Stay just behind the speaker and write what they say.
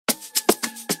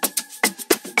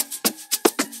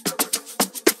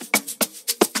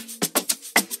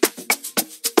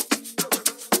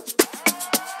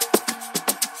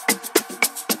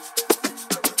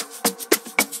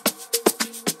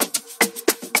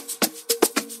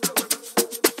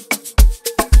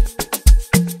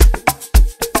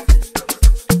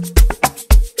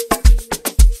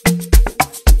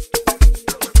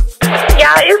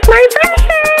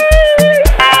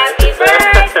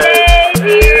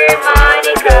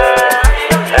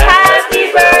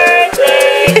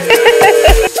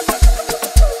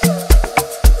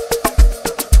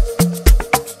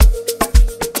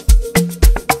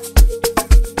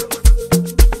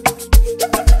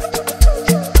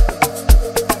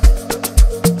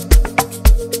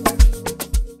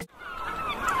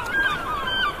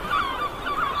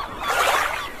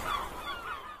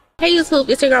YouTube,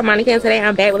 it's your girl Monica, and today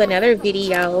I'm back with another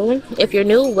video. If you're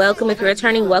new, welcome. If you're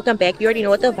returning, welcome back. You already know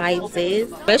what the vibes is.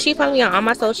 Make sure you follow me on all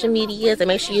my social medias and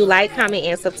make sure you like, comment,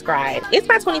 and subscribe. It's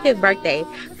my 25th birthday.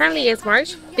 Currently it's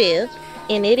March 5th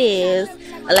and it is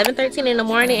 11:13 in the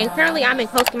morning, and currently I'm in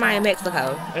Costa in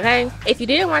Mexico. Okay, if you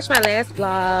didn't watch my last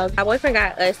vlog, my boyfriend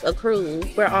got us a cruise.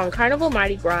 We're on CARNIVAL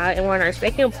MARDI GRAS and we're on our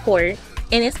second port,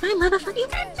 and it's my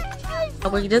motherfucking birthday.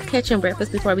 We're just catching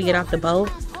breakfast before we get off the boat.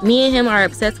 Me and him are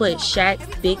obsessed with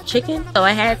Shaq's big chicken, so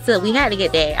we had to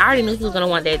get that. I already knew he was gonna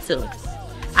want that too.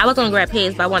 I was gonna grab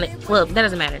his, but I wanted, well, that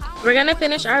doesn't matter. We're gonna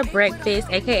finish our breakfast,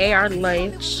 aka our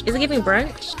lunch. Is it giving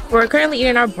brunch? We're currently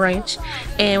eating our brunch,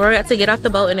 and we're about to get off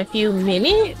the boat in a few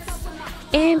minutes.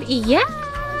 And yeah,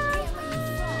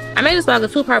 I made this vlog a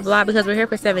two-part vlog because we're here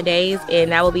for 7 days,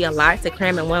 and that will be a lot to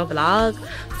cram in one vlog.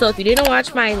 So if you didn't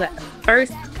watch my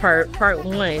first part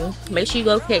 1, make sure you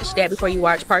go catch that before you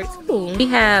watch part 2. We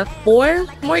have 4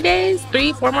 more days,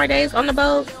 3-4 more days on the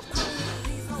boat,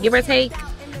 give or take.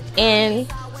 And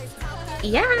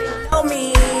yeah,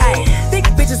 thick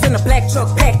bitches in a black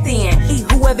truck packed in.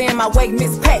 Eat whoever in my way,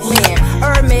 Miss Pac-Man.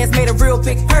 Hermes made a real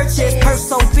big purchase. Purse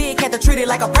so big, had to treat it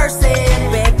like a person.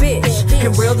 Bad bitch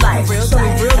in real life, show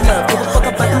me real love. Give a fuck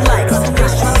about the likes.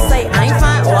 Bitch tryna say I ain't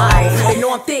fine, why? They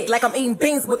know I'm thick, like I'm eating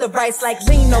beans with the rice. Like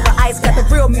lean over ice, got the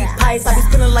real meat pies. I be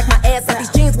feeling like my ass on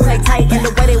these jeans when they tight, and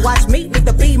the way they watch me need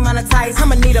to be monetized.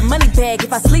 I'ma need a money bag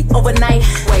if I sleep overnight.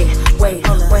 Wait.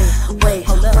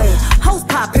 Hoes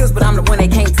pop pills, but I'm the one they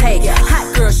can't take.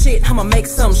 Hot girl shit, I'ma make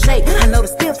some shake. I know the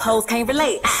stiff hoes can't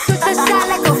relate. Shoot the shot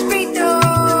like a free throw.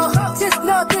 Just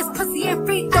know this pussy ain't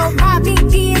free throw. My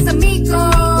BD is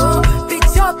amigo.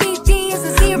 Bitch, your BD is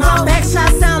a zero. My back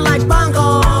shot sound like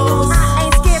bongos.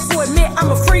 Ain't scared to admit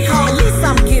I'm a free hoe. At least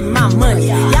I'm getting my money.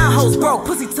 Y'all hoes broke,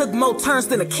 pussy took more turns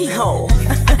than a keyhole.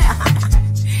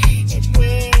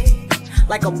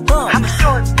 Like a bum. I'm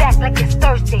short back like it's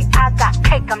Thursday. I got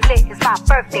cake, I'm lit, it's my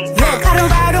birthday. Look, I don't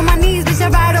ride on my knees, bitch, I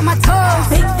ride on my toes.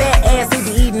 Big fat ass, they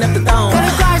be eating up the thong. Got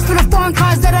a garage full of foreign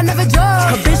cars that I never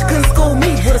drove. A bitch couldn't school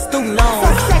me with a student loan. So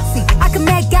sexy, I can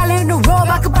make gala in a robe.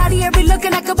 I can body every look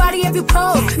and I can body every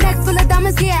pose. Neck full of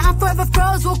diamonds, yeah, I'm forever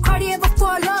froze. Will Cardi ever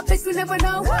fall up, bitch, we never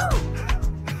know.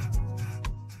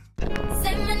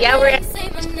 yeah, we're at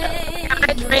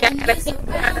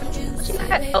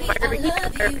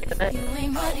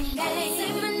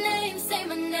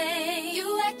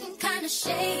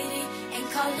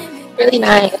really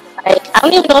nice. Like, I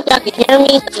don't even know if y'all can hear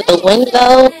me through the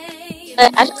window, but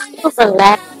I just feel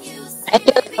relaxed. I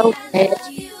feel so good.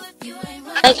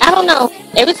 Like, I don't know.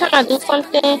 Every time I do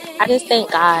something, I just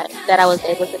thank God that I was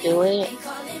able to do it,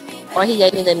 or He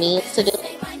gave me the means to do it.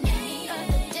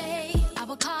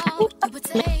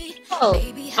 Oh,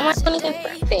 on my 25th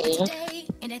birthday,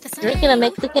 drinking a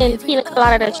Mexican pina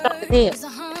colada that's strong as hell.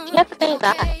 You have to thank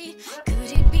God.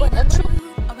 What a truth.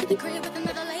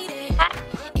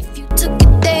 If you took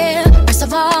it there, first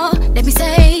of all, let me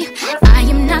say, I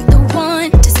am not the one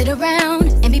to sit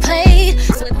around and be played.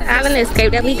 With the island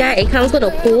escape that we got, it comes with a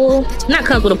pool. Not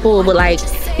comes with a pool, but like,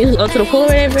 you can go to the pool or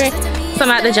whatever. So I'm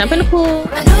about to jump in the pool.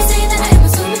 I know you say that I'm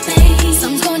assuming things.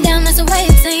 Something's going down, that's the way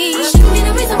it seems. You ain't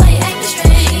the reason why you acting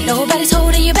strange. Nobody's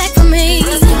holding you back from me.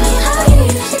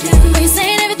 When you're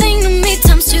saying everything to me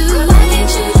times 2.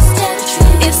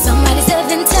 If somebody said,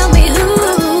 then tell me who.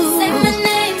 Say my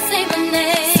name, say my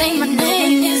name. Say my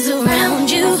name is around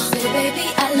you. Baby,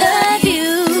 I love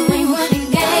you.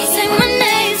 Say my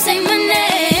name, say my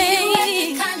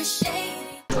name. Kinda shady.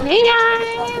 Hey guys!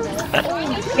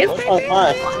 It's Oh,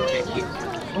 fine.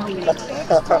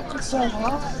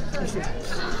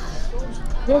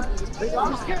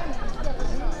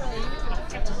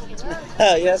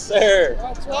 Yes, sir.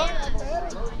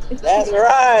 That's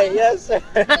right. Yes, sir.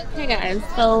 Hey guys,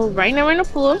 so right now we're in the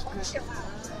pool,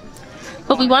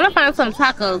 but we want to find some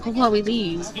tacos before we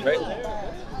leave. Right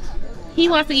there. He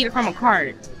wants to eat it from a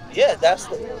cart. Yeah, that's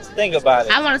the thing about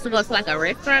it. I want us to go to like a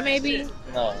restaurant maybe.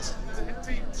 No.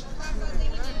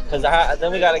 Because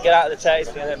then we got to get out of the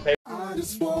taxi and then pay. I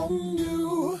just want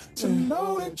you to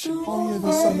know that you are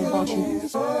the something about you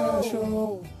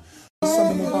special.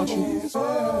 Something about you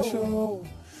special.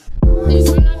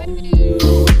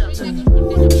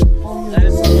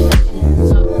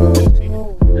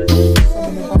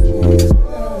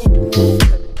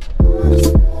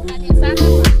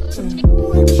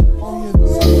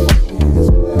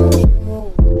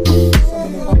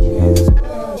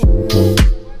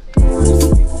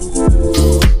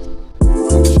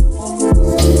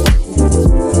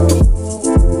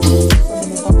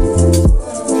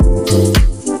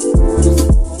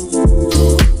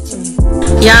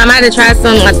 Yeah, I might have tried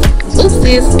some like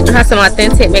Oopsies. Have some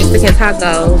authentic Mexican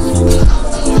tacos.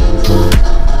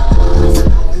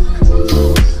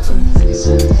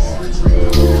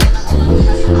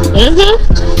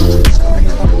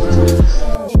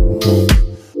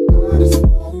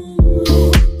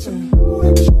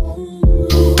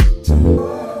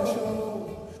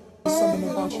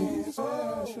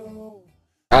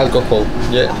 Alcohol.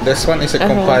 Yeah, this one is a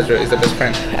compadre, is the best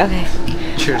friend. Okay.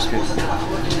 Cheers, please.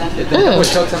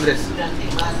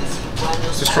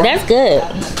 That's good.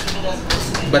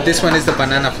 But this one is the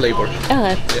banana flavor.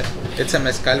 Okay. Yeah. It's a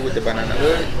mezcal with the banana.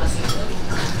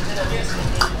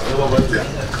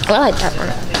 I like that one.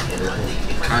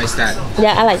 How is that?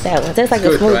 Yeah, I like that one. That's like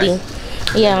Good, a smoothie.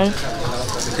 Right? Yeah.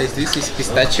 Okay, this is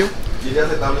pistachio.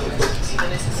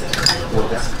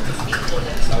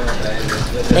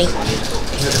 Thank you.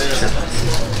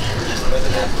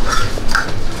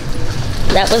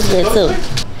 That was good too.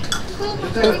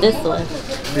 What's this one?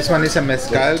 This one is a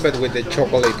mezcal, but with the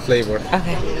chocolate flavor.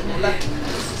 Okay.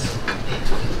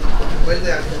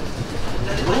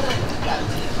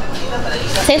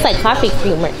 Tastes like coffee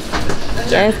creamer.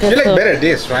 Yeah, it's good You like too. better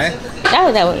this, right? I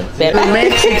like that one better.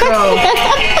 Mexico.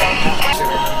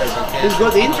 It's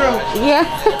good intro. Yeah.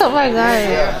 Oh my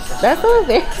god. That's what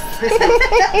it is.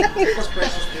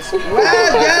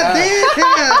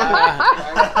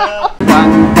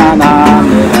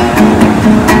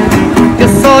 Yo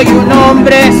soy un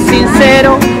hombre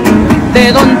sincero,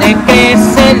 de donde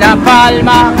crece la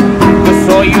palma. Yo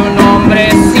soy un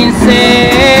hombre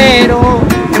sincero,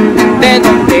 de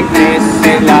donde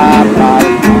crece la palma.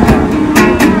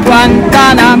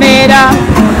 Guantanamera,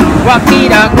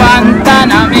 Guajira,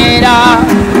 Guantanamera,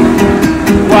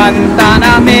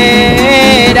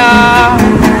 Guantanamera,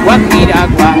 Guajira,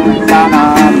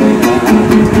 Guantanamera.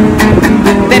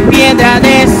 De piedra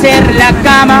de ser la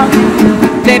cama,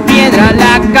 de piedra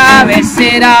la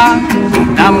cabecera,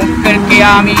 la mujer que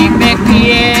a mí me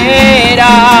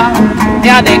quiera,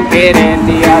 ya de querer,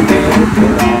 ya de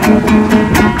esperar.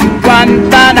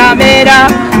 Guantanamera,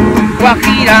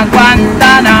 Guajira,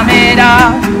 Guantanamera,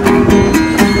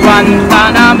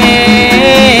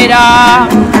 Guantanamera,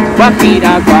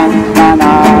 Guajira,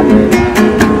 Guantanamera.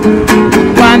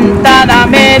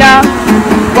 Guantanamera,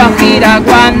 Guajira,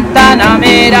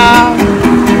 Guantanamera,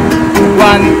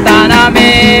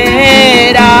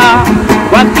 Guantanamera,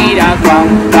 Guajira,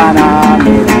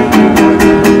 Guantanamera.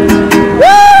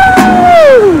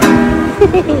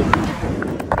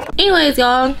 Anyways,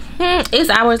 y'all, it's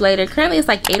hours later. Currently it's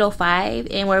like 8:05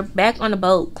 and we're back on the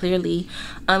boat. Clearly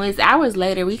it's hours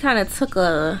later. We kind of took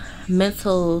a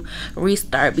mental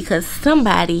restart because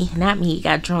somebody, not me,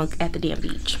 got drunk at the damn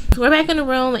beach. So we're back in the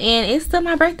room and it's still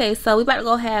my birthday, so we about to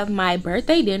go have my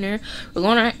birthday dinner.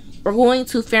 We're going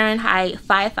to Fahrenheit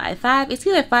 555. It's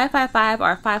either 555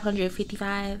 or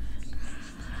 555.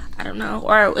 I don't know,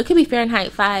 or it could be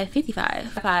Fahrenheit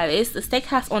 555. It's the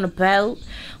steakhouse on the boat.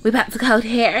 We about to go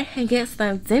there and get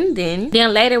some din.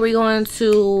 Then later we're going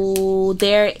to,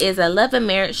 there is a Love and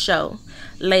Marriage show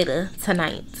later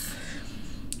tonight.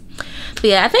 But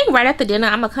yeah, I think right after dinner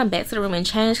I'm gonna come back to the room and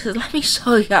change, because let me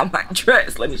show y'all my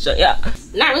dress. Let me show y'all.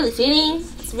 Not really fitting.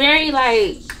 It's very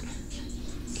like,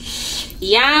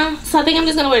 yeah. So I think I'm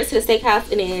just gonna wear it to the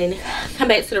steakhouse and then come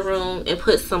back to the room and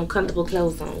put some comfortable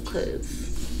clothes on, because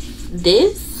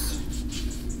this,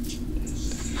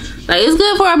 like, it's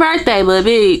good for a birthday, but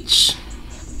bitch,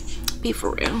 be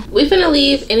for real. We finna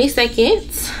leave any second.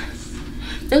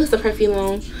 Look at the perfume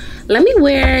on. Let me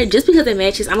wear, just because it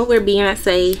matches, I'm gonna wear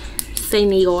Beyonce Say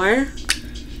Nior.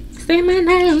 Say my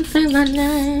name, say my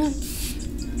name.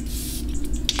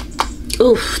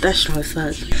 Oof, that's strong as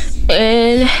fuck.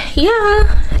 And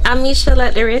yeah, I'll meet y'all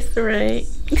at the restaurant.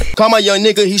 Call my young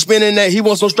nigga, he spinning that. He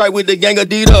wants some strike with the gang of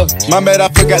D-Up. My bad, I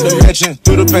forgot to mention.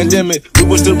 Through the pandemic, we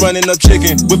was still running up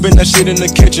chicken, whipping that shit in the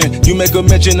kitchen. You make a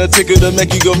mention, a ticket to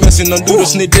make you go missing. Don't do the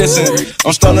sneak dissing.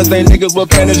 I'm starting to think niggas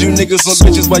with panties, you niggas some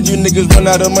bitches. Why you niggas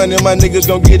run out of money? My niggas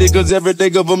gon' get it, cause every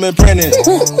day government printing.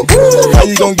 How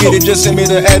you gon' get it? Just send me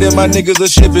the ad and my niggas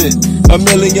will ship it. A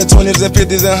million, 20s and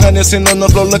 50s and 100s sitting on the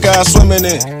floor, look how I swim in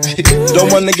it. Don't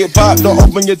wanna get popped, don't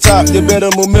open your top, you better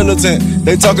move militant.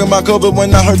 They talking about COVID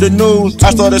when I heard the news,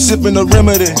 I started sipping the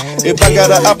remedy. If I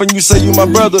got an op and you say you my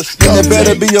brother, then it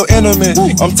better be your enemy.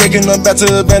 I'm taking them back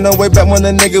to the band, way back when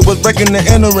the nigga was breaking and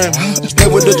entering. Stay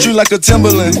with the tree like a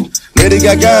Timberland. Lady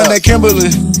got guy in that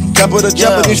Kimberly. Cap of the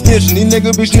Japanese snitching, these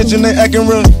niggas be snitching, they acting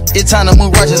real. It's time to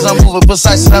move righteous, I'm moving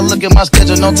precise. I look at my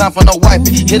schedule, no time for no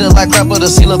wiping. Hit it like rapper,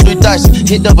 the seal of 3 dice.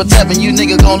 Hit double tapping, you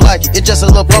niggas gon' like it. It's just a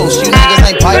little post, you niggas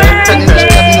ain't piping. Putting this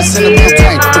stuff in the cinnamon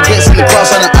tank. Forget some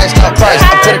cross on the ice top price.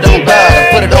 I put it on God, I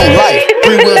put it on life.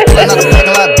 3 wheels pulling out the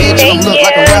parking lot, bitch. I'm look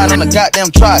like I'm riding on a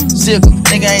goddamn try. Sickle,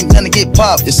 nigga ain't gonna get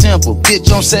popped. It's simple. Bitch,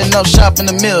 I'm setting up shop in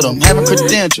the middle. I'm having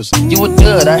credentials. You a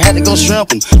dud, I had to go shrimp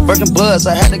them. Birkin buds,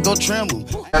 I had to go trim them.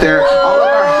 There, all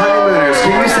of our honeymooners.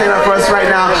 Can you stand up for us right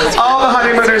now? All the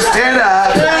honeymooners, stand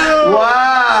up.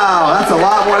 Wow, that's a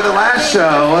lot more than last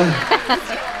show.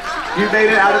 You made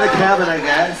it out of the cabin, I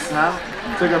guess, huh?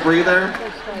 Took a breather.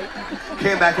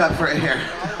 Came back up for air.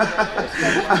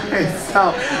 Okay,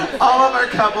 so all of our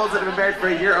couples that have been married for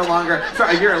a year or longer,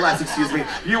 sorry, a year or less, excuse me,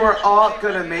 you are all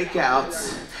gonna make out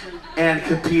and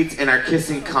compete in our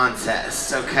kissing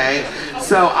contest, okay?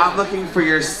 So I'm looking for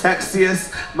your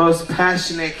sexiest, most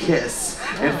passionate kiss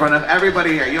in front of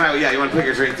everybody here. You might, yeah, you wanna put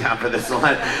your drink down for this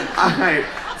one. All right,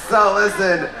 so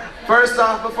listen, first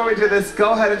off, before we do this,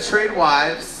 go ahead and trade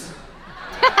wives.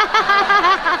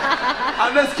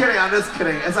 I'm just kidding.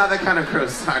 It's not that kind of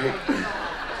gross, sorry.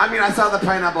 I mean, I saw the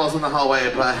pineapples in the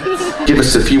hallway, but... Give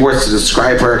us a few words to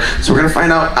describe her. So we're gonna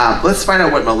find out, let's find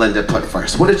out what Melinda put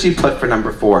first. What did you put for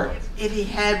number 4? If he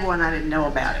had one, I didn't know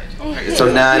about it. Okay, so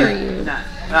none?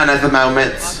 None at the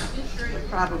moment.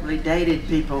 Probably dated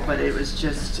people, but it was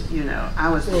just, you know, I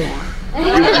was the one.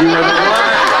 You were the one.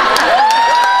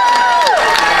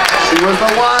 She was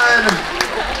the one.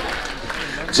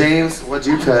 James, what'd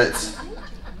you put?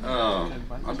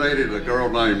 I dated a girl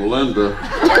named Linda.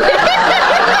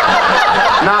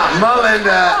 Not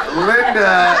Melinda,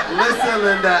 Linda. Listen,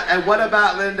 Linda. And what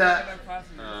about Linda?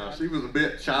 She was a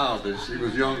bit childish. She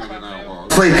was younger than I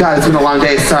was. Please, God, it's been a long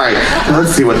day. Sorry.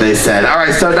 Let's see what they said. All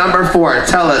right, so number 4.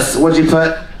 Tell us, what'd you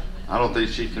put? I don't think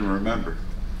she can remember.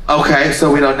 Okay,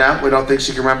 so we don't know. We don't think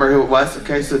she can remember who it was.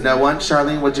 Okay, so no one.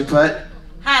 Charlene, what'd you put?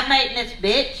 High maintenance,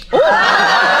 bitch.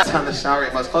 On the shower,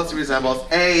 it most closely resembles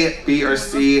A, B, or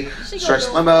C, stretch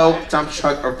limo, dump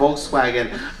truck, or Volkswagen.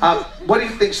 What do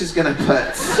you think she's gonna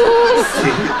put?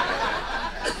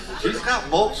 She's got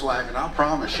Volkswagen, I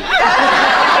promise you.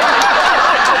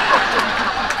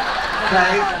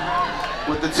 Okay,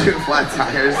 with the 2 flat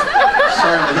tires.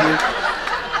 Charlene.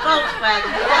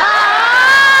 Volkswagen.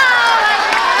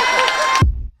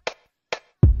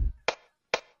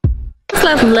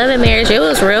 From Love and Marriage, it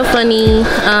was real funny.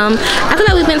 I feel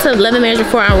like we've been to Love and Marriage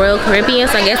before on Royal Caribbean,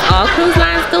 so I guess all cruise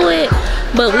lines do it.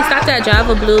 But we stopped at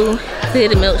Java Blue to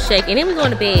get a milkshake, and then we're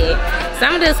going to bed. So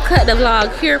I'm gonna just cut the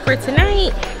vlog here for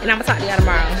tonight, and I'm gonna talk to y'all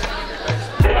tomorrow.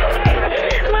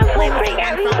 My boyfriend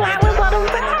got me flowers on the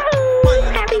road.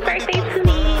 Happy birthday to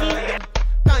me.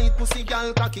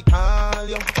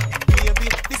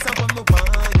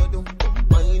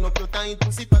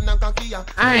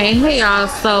 Alright, hey y'all,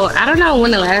 so I don't know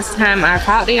when the last time I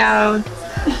talked to y'all.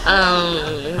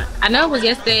 I know it was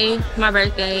yesterday, my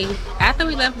birthday. After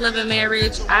we left Love and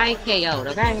Marriage, I KO'd,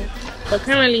 okay? But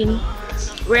currently,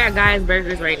 we're at Guy's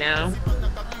Burgers right now.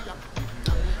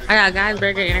 I got a Guy's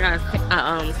Burger and I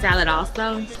got a salad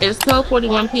also. It's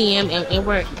 12:41 p.m. and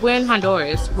we're in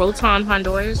Honduras, ROATAN,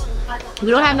 Honduras.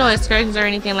 We don't have no excursions or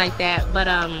anything like that, but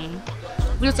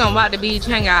we just gonna walk the beach,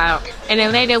 hang out, and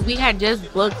then later we had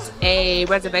just booked a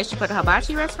reservation for the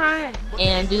Hibachi restaurant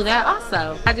and do that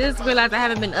also. I just realized I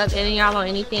haven't been updating y'all on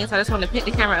anything, so I just want to pick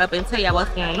the camera up and tell y'all what's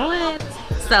going on.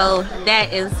 So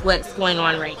that is what's going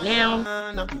on right now.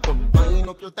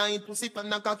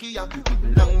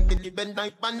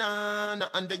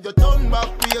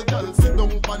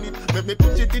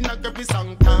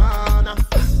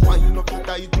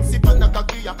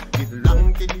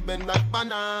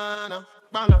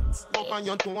 Balance, up on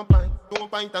your 2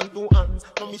 pint and 2 hands.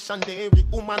 No missionary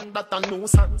woman that a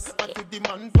nuisance. But you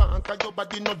demand bank, cause your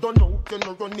body no don't know. You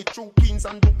no run it through Queens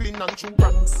and Brooklyn and through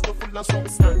Bronx. You full of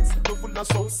substance,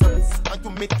 and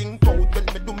you me think out when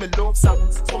me do me love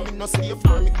songs. So me no stay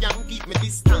far, me can't keep me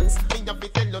distance. Me have to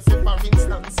tell you say for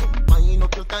instance. Wind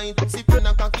up your tight pussy pen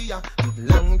a kakia.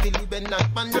 Long till you bend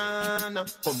like banana.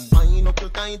 Come wind up your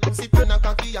tight pussy pen a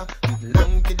kakia.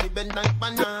 Long till you bend like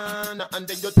banana. And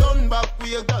then you turn back.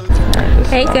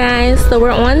 Hey guys, so we're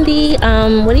on the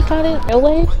what do you call it?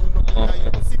 Railway?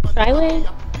 Skyway?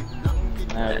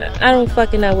 I don't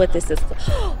fucking know what this is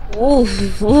called.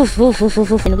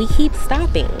 And we keep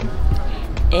stopping.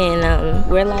 And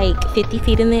we're like 50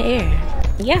 feet in the air.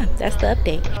 Yeah, that's the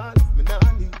update.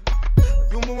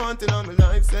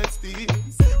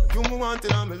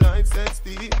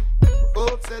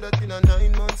 Hope said that in a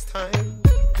 9 months time.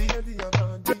 Baby,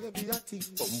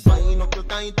 combine up your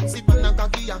tight pussy pan a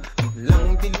kakia.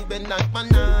 Long till you bend like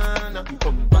banana.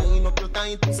 Combine up your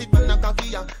tight pussy pan a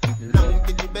kakia. Long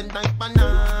till you bend like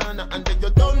banana. And then you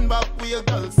turn back with your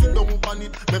girl, sit down on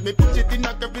it. Let me put it in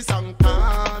a every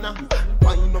santana.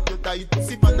 Wind up your tight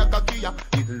pussy pan a kakia.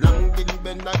 Long till you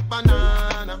bend like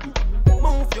banana.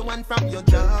 Move your one from your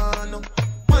journal.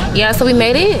 Yeah, so we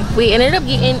made it. We ended up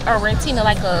getting or renting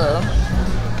like a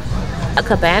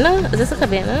cabana. Is this a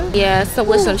cabana? Yeah, so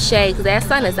with some shade, cause that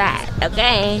sun is hot.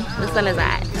 Okay, the sun is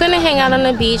hot. Gonna hang out on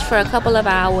the beach for a couple of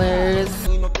hours.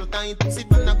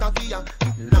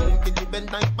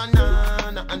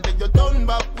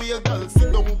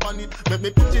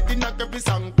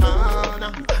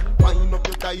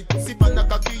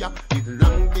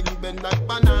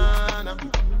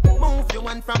 Move your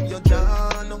one from your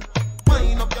journal.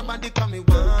 Wind up your body, come me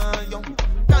want you.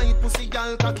 Tight pussy,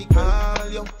 girl, cocky call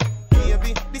you.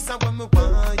 Baby, this is what me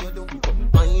want you do.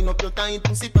 Wind up your tight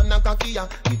pussy, pan a cocky ya.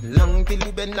 It long till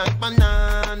you bend like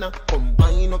banana. Come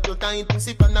wind up your tight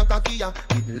pussy, pan a cocky ya.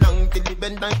 It long till you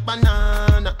bend like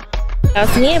banana.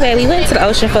 So me and baby went to the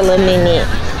ocean for a little minute.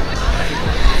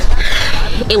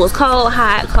 It was cold,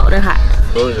 hot, cold and hot.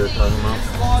 What was you talking about?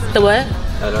 The what?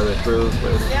 That other cruise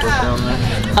down there.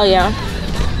 Oh yeah.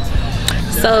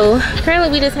 So currently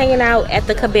we just hanging out at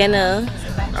the cabana.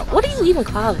 What do you even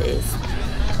call this?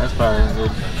 That's probably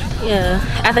good. Yeah,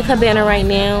 at the cabana right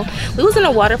now. We was in the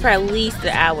water for at least an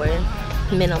hour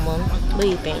minimum. What do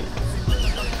you think?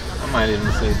 I might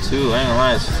even say 2. I ain't gonna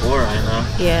lie, it's 4 right now.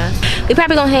 Yeah, we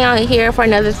probably gonna hang out here for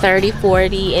another 30,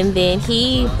 40, and then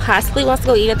he possibly wants to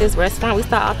go eat at this restaurant we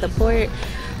saw off the port,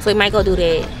 so we might go do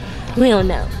that. We don't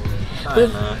know.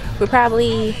 We're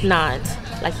probably not,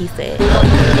 like he said.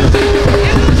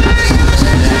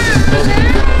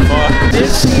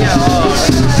 This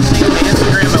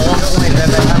Instagram at one point that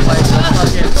they have like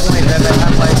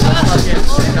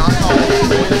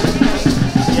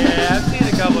yeah, I've seen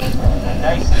a couple.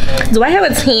 Do I have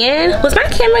a tan? Was my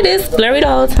camera this blurry the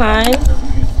whole time?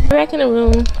 We're back in the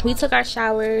room. We took our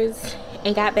showers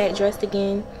and got back dressed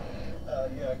again.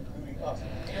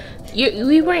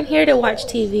 We weren't here to watch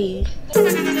TV.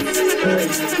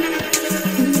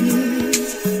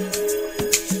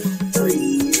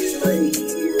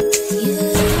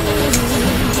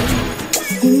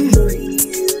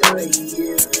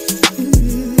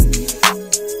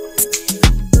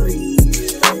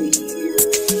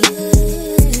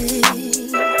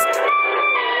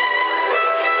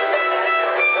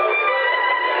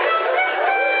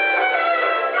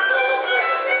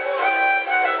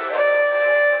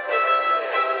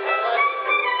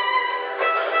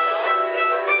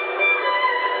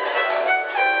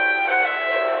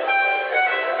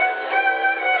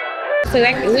 So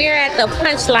we're at the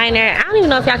Punchliner. I don't even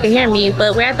know if y'all can hear me,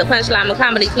 but we're at the Punchliner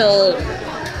Comedy Club.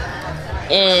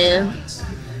 And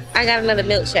I got another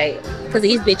milkshake because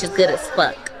these bitches good as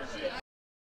fuck.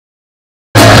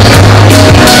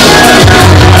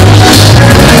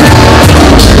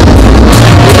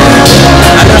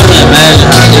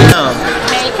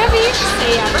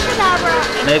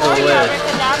 Make a wish.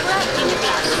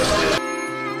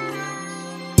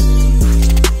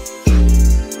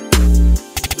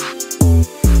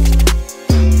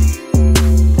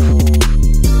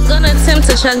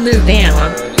 To chug this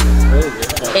down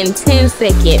in 10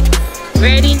 seconds.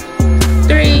 Ready?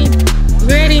 3,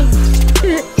 ready?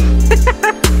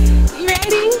 You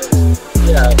ready?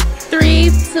 Yeah.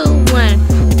 3, 2, 1.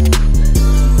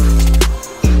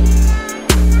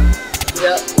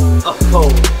 Yep. Oh.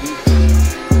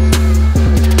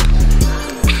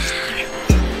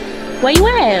 Where you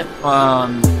at?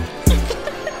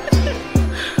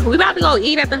 We about to go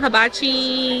eat at the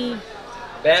Hibachi.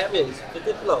 Bad bitch.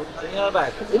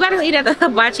 We about to go eat at the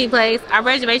Hibachi place. Our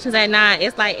reservation's at 9.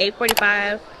 It's like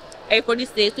 8:45,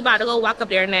 8:46. We about to go walk up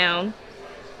there now.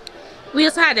 We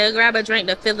just had to grab a drink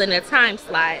to fill in the time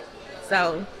slot.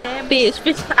 So, bitch,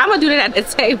 I'm gonna do that at the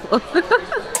table.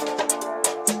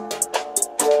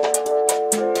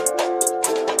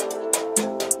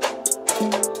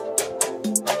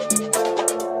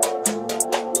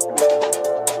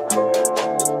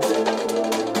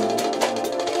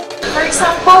 For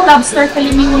example, lobster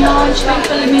filet mignon, shrimp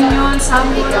filet mignon,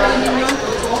 salmon filet mignon,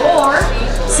 or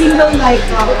single like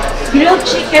grilled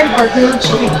chicken or grilled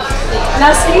shrimp.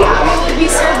 Lastly, we will be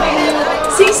serving you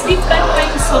 6 different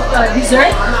kinds of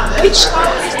dessert, which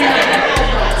comes in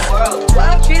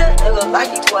Well, treat a nigga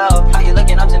like he 12. How you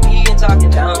looking up to me and talking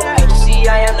down? You see,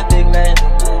 I am the big man.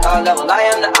 Our level, I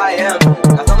am the I am.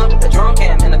 I fill up with the drum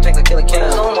cam and the pick a killer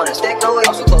cam. I don't wanna stick no way.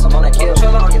 Also close, I'm on that kill.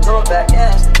 Trailer on your throw back,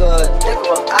 yeah, it's good. Take a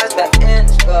roll, eyes back in,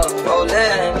 it's good.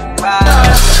 Rollin',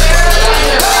 ride.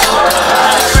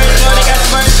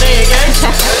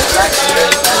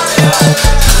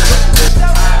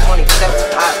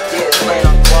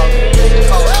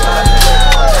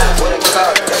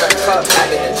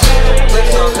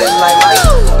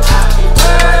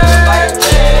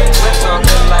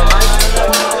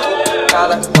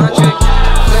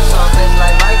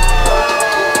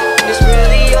 It's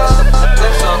really all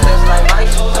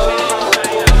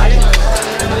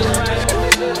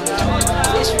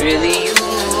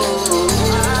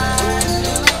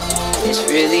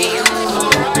really you.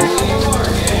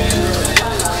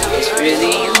 It's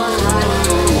really you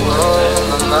on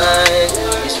my mind.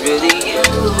 It's really you.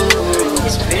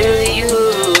 It's really you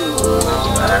on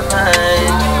my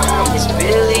mind. It's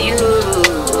really you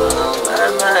on my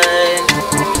mind.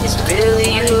 It's really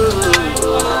you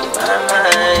on my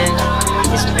mind.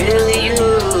 It's really you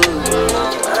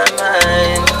on my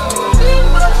mind.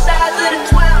 Both sides of the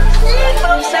 12,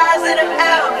 both sides of the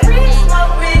L.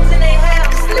 Smoke rigs in they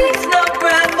house, no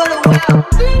grind for the well.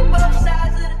 Both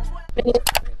sides of the 12.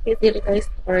 Let's get it guys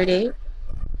started.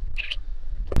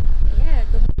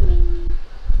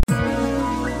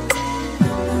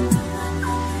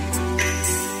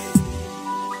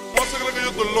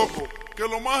 Loco, que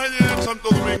lo más allá en Santo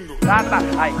Domingo.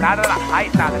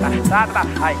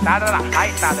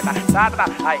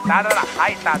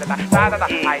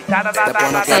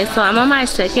 Okay, so I'm on my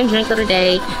second drink of the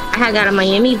day. I had got a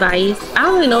Miami Vice. I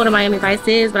don't really know what a Miami Vice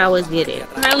is, but I always get it.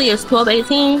 Currently it's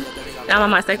 12:18. I'm on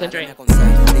my second drink.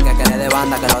 Que le de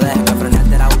banda, que lo deje, que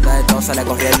frenarte a ustedes todos se le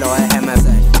corrieron los ejes. Me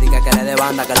viste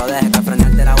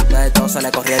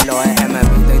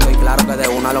y estoy claro que de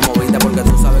una lo moviste, porque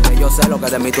tú sabes que yo sé lo que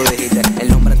de mí tú dijiste.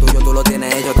 El nombre tuyo tú lo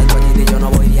tienes hecho, te cuento y yo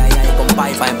no voy de ahí con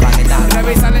pay pa' empaquetar.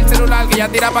 Revisan el celular que ya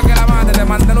tira pa' que la mate, te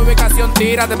manda la ubicación,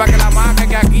 tírate pa' que la marque,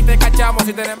 que aquí te cachamos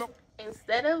y tenemos.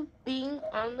 Instead of being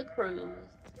on the cruise,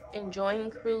 enjoying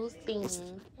cruise themes,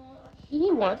 he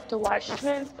wants to watch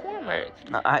Transformers.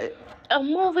 A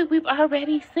movie we've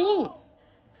already seen.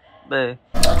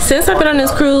 Since I've been on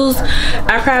this cruise,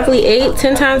 I probably ate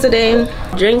 10 times a day,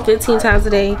 drink 15 times a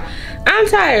day. I'm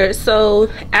tired, so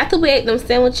after we ate them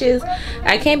sandwiches,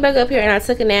 I came back up here and I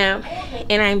took a nap,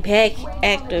 and I'm back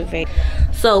activated.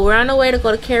 So we're on the way to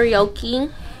go to karaoke.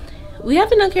 We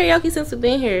haven't done karaoke since we've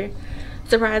been here,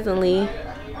 surprisingly.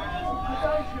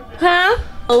 Huh?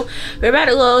 So we're about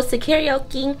to go to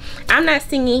karaoke. I'm not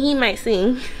singing, he might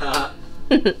sing.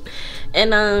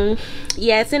 And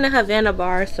yeah, it's in the Havana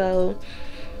bar, so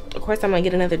of course I'm gonna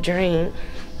get another drink.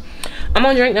 I'm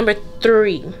on drink number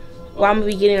 3. Well, I'm gonna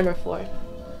be getting number 4. I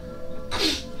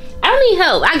don't need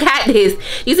help. I got this.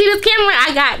 You see this camera?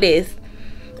 I got this.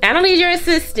 I don't need your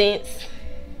assistance.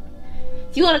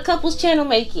 If you want a couples channel,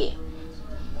 make it.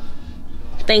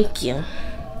 Thank you.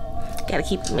 Gotta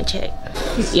keep them in check.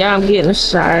 Yeah, I'm getting a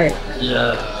shot.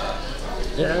 Yeah.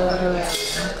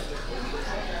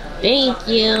 Thank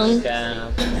you.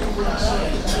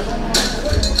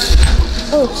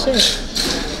 Oh shit.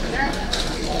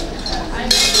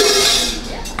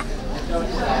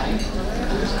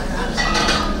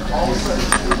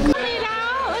 Hey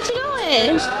dog, what you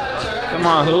doing? Come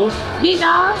on, who? Big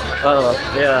dog. Oh,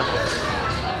 yeah.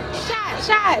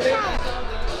 Shot.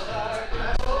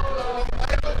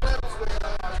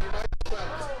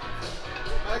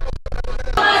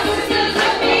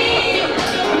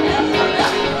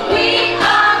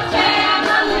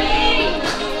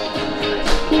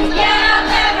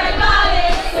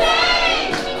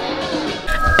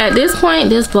 At this point,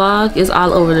 this vlog is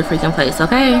all over the freaking place,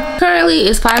 okay? Currently,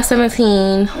 it's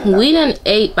 5:17. We done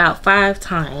ate about 5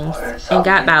 times and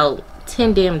got about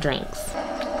 10 damn drinks.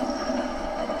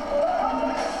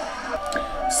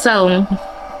 So,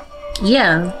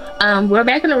 yeah. We're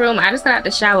back in the room. I just got out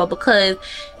the shower because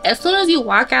as soon as you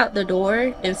walk out the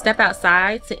door and step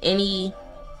outside to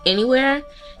anywhere,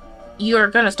 you're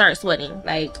gonna start sweating.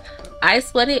 Like, I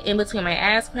sweated in between my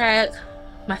ass crack,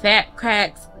 my fat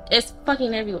cracks. It's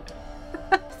fucking everywhere.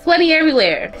 Sweaty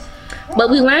everywhere. But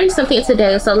we learned something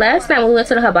today. So last night when we went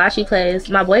to the hibachi place,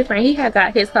 my boyfriend, he had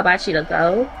got his hibachi to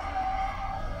go.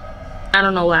 I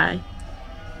don't know why.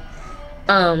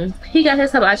 He got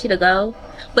his hibachi to go.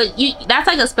 But that's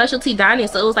like a specialty dining,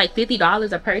 so it was like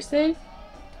 $50 a person.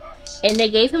 And they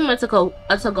gave him a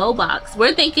to-go box.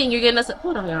 We're thinking you're getting us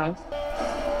hold on, y'all.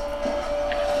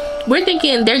 We're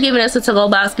thinking they're giving us a to-go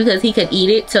box because he could eat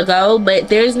it to go, but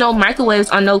there's no microwaves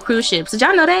on no cruise ships. Did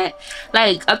y'all know that?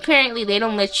 Like, apparently they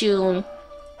don't let you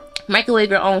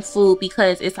microwave your own food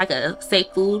because it's like a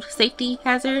food safety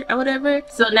hazard or whatever.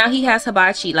 So now he has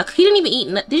hibachi. Like, he didn't even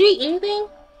eat. Did you eat anything?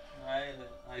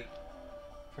 Like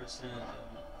percent.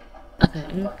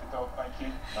 Okay.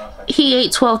 He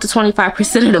ate 12 to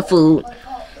 25% of the food.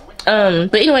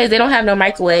 But anyways, they don't have no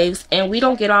microwaves, and we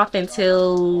don't get off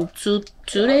until two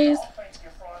days.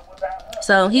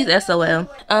 So he's SOL.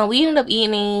 We ended up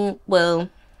eating, well,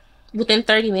 within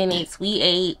 30 minutes, we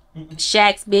ate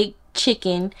Shaq's Big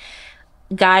Chicken,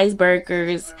 Guy's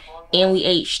Burgers, and we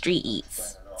ate Street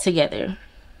Eats together.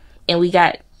 And we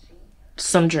got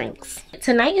some drinks.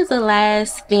 Tonight is the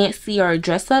last fancy or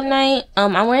dress up night.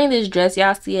 I'm wearing this dress,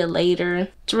 y'all see it later.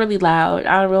 It's really loud.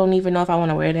 I don't even know if I want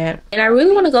to wear that. And I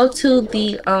really want to go to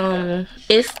the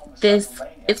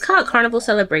it's called Carnival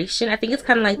Celebration. I think it's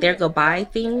kind of like their goodbye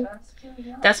thing.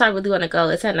 That's why I really want to go.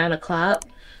 It's at 9 o'clock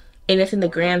and it's in the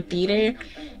Grand Theater,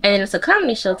 and then it's a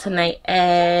comedy show tonight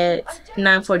at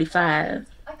 9:45.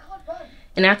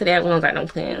 And after that, we don't got no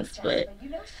plans, but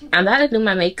I'm about to do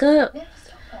my makeup.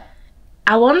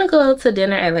 I want to go to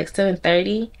dinner at like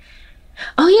 7:30.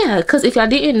 Oh yeah, because if y'all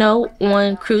didn't know,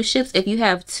 on cruise ships, if you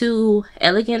have 2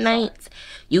 elegant nights,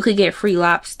 you could get free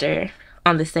lobster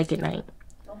on the second night.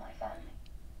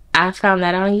 I found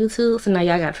that on YouTube, so now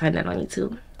y'all gotta find that on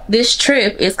YouTube. This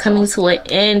trip is coming to an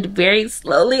end very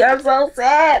slowly. I'm so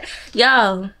sad.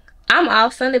 Y'all, I'm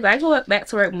off Sunday, but I go back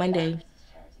to work Monday.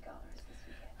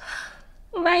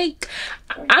 Like,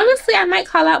 honestly, I might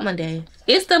call out Monday.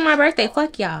 It's still my birthday.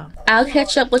 Fuck y'all. I'll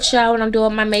catch up with y'all when I'm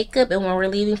doing my makeup and when we're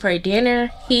leaving for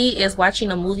dinner. He is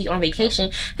watching a movie on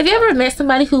vacation. Have you ever met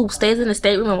somebody who stays in the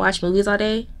stateroom and watch movies all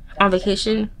day on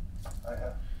vacation?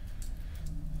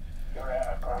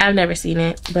 I've never seen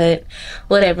it, but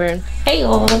whatever. Hey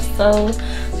y'all, so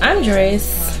I'm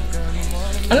dressed.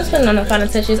 I'm just putting on the final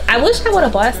touches. I wish I would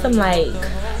have bought some like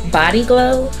body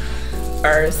glow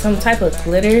or some type of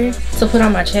glitter to put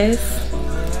on my chest,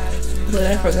 but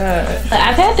I forgot.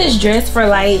 I've had this dress for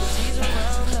like,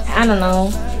 I don't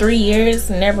know, 3 years,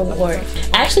 never wore it.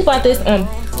 I actually bought this on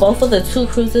both of the 2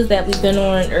 cruises that we've been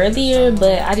on earlier,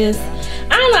 but I don't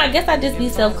know, I guess I just be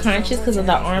self-conscious because of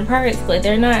the arm parts, but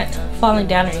they're not falling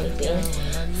down or anything.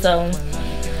 So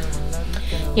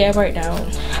yeah, it worked out.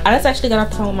 I just actually got off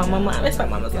the phone with my mama. I miss my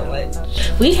mama so much.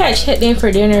 We had checked in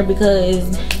for dinner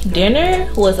because dinner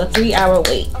was a 3-hour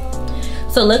wait.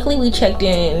 So luckily we checked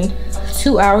in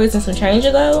 2 hours and some change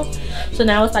ago. So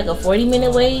now it's like a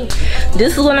 40-minute wait.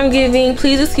 This is what I'm giving.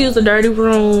 Please excuse the dirty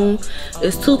room.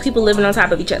 There's 2 people living on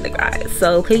top of each other, guys.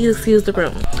 So please excuse the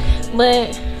room.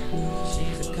 But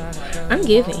I'm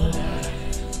giving.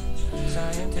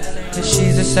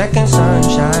 She's a second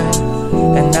sunshine,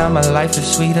 and now my life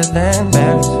is sweeter than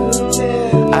berries.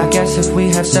 I guess if we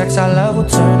have sex, our love will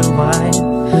turn to wine.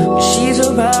 When she's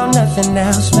around, nothing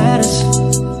else matters.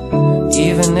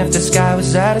 Even if the sky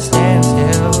was at a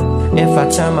standstill. If I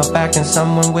turn my back, then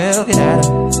someone will get at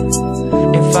her.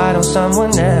 If I don't,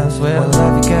 someone else will. One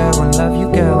love you, girl, one love you,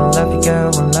 girl, one love you,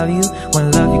 girl, one love you.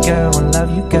 One love you, girl, one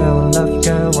love you, girl, one love you,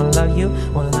 girl, one love you,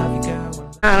 one love you, girl.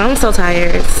 I'm so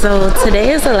tired. So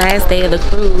today is the last day of the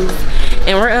cruise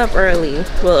and we're up early.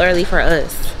 Well, early for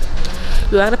us.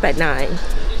 We got up at 9.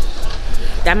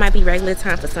 That might be regular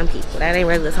time for some people. That ain't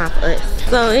regular time for us.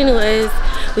 So anyways,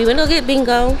 we went to get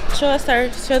bingo. Show us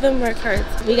our, show them where cards.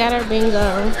 We got our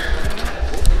bingo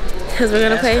because we're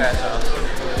gonna play.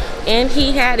 And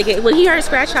he had to get, well, he heard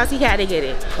Scratch House, he had to get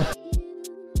it.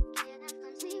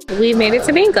 We made it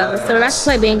to bingo, so we're about to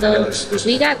play bingo.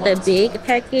 We got the big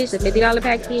package, the $50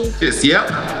 package. Yes, yep.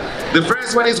 The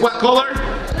first one is what color?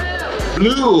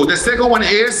 Blue. The second one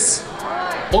is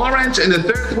orange, and the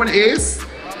third one is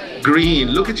green.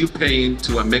 Look at you paying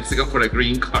to a Mexican for a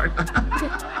green card.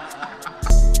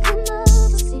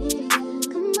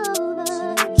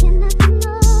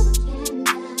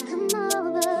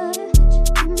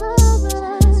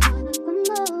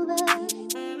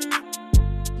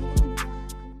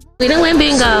 We didn't win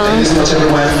bingo,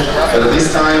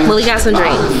 but we got some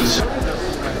drinks.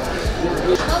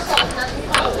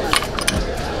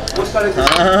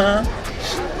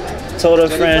 Told her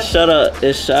friend, shut up.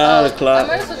 It's shot o'clock.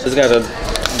 Just gotta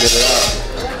get it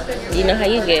out. You know how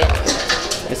you get.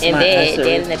 It's in my bed, answer.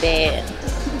 dead in the bed.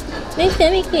 Make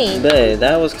me clean. Babe,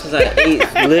 that was because I ate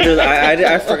literally.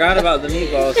 I forgot about the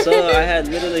meatballs, so I had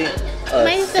literally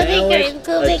a sandwich,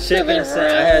 a chicken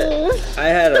sandwich. I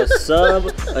had a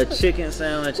sub, a chicken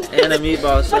sandwich, and a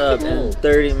meatball sub in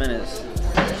 30 minutes.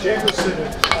 Jameson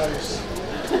and ice.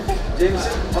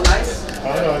 Jameson on ice?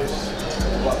 On ice.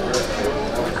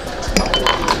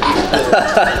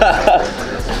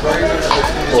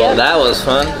 Well, that was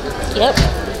fun. Yep.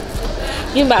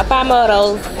 You about 5 more of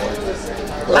those.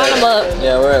 Line them up.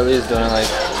 Yeah, we're at least doing like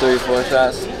 3-4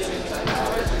 shots.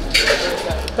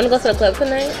 Wanna go to the club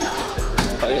tonight?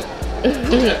 Oh, yeah.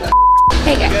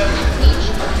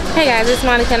 Hey guys, it's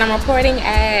Monica and I'm reporting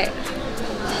at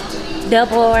the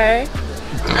bar.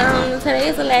 Today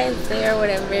is the last day or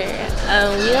whatever.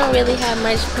 We don't really have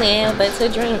much planned but to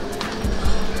drink.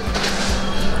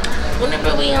 What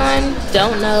number we on?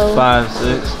 Don't know. 5,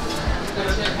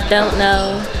 6. Don't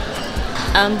know.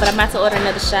 But I'm about to order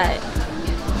another shot.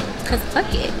 Cause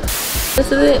fuck it.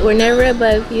 This is it. We're never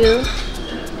above you.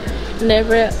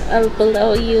 Never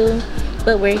below you.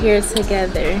 but we're here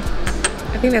together.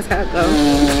 I think that's how it goes.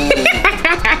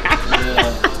 Yeah.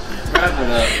 Wrap it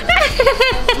up.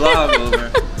 Vlog over.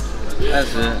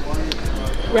 That's it.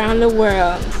 Round the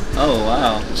world. Oh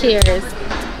wow. Cheers.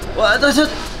 What? That's it.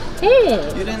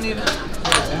 Yeah. You didn't even.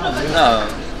 No.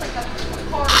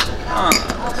 I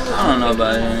don't know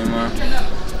about it anymore.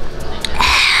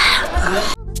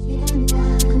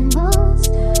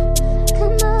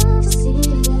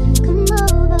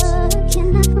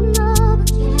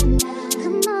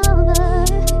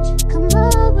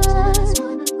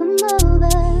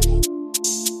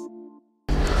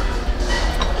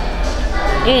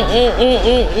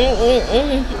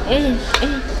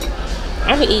 I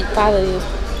can eat 5 of these.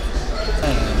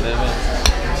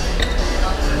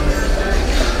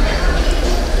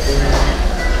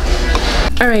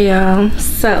 Alright y'all,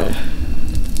 so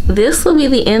this will be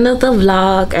the end of the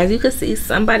vlog. As you can see,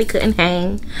 somebody couldn't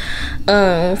hang.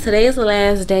 Today is the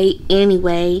last day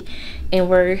anyway, and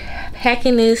we're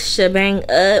packing this shebang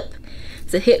up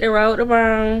to hit the road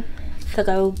tomorrow to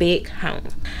go back home.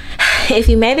 If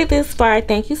you made it this far,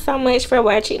 thank you so much for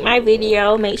watching my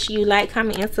video. Make sure you like,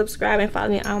 comment, and subscribe, and follow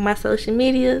me on all my social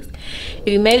medias.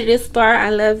 If you made it this far, I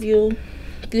love you.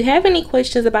 If you have any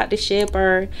questions about the ship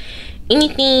or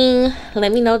anything,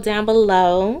 let me know down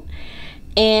below.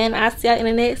 And I'll see y'all in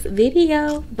the next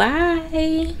video.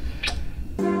 Bye.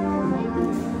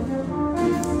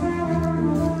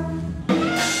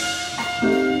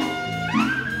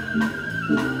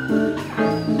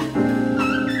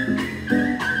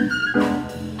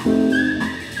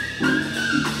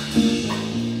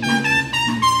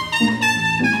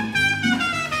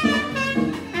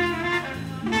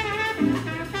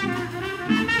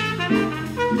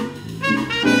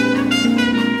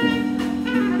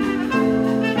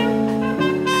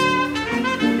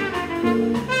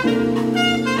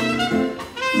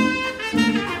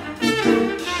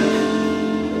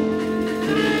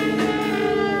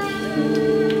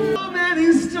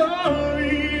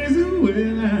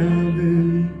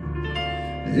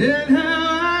 And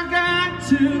how I got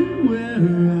to where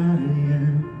I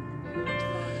am.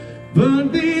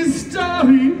 But these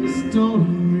stories don't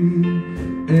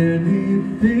mean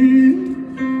anything.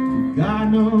 Got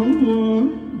no one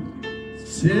to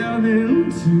tell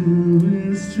them to.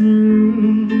 It's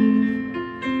true.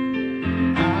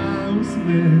 I was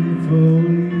meant for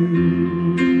you.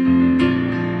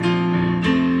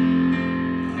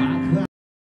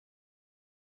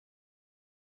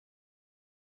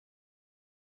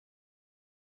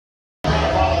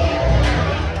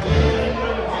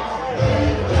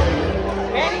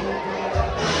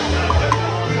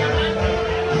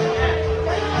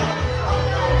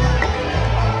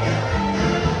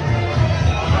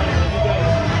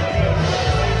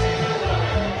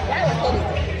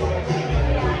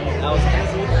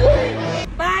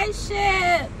 Bye,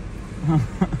 ship.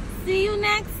 See you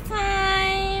next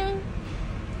time.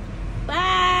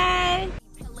 Bye.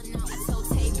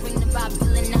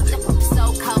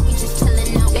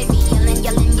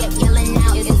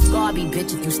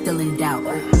 Bitch, if you still in doubt.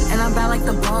 And I'm bad like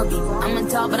the Barbie. I'm a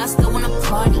doll, but I still wanna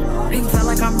party. Pink felt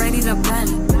like I'm ready to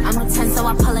bend. I'm a 10, so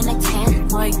I pull in a 10.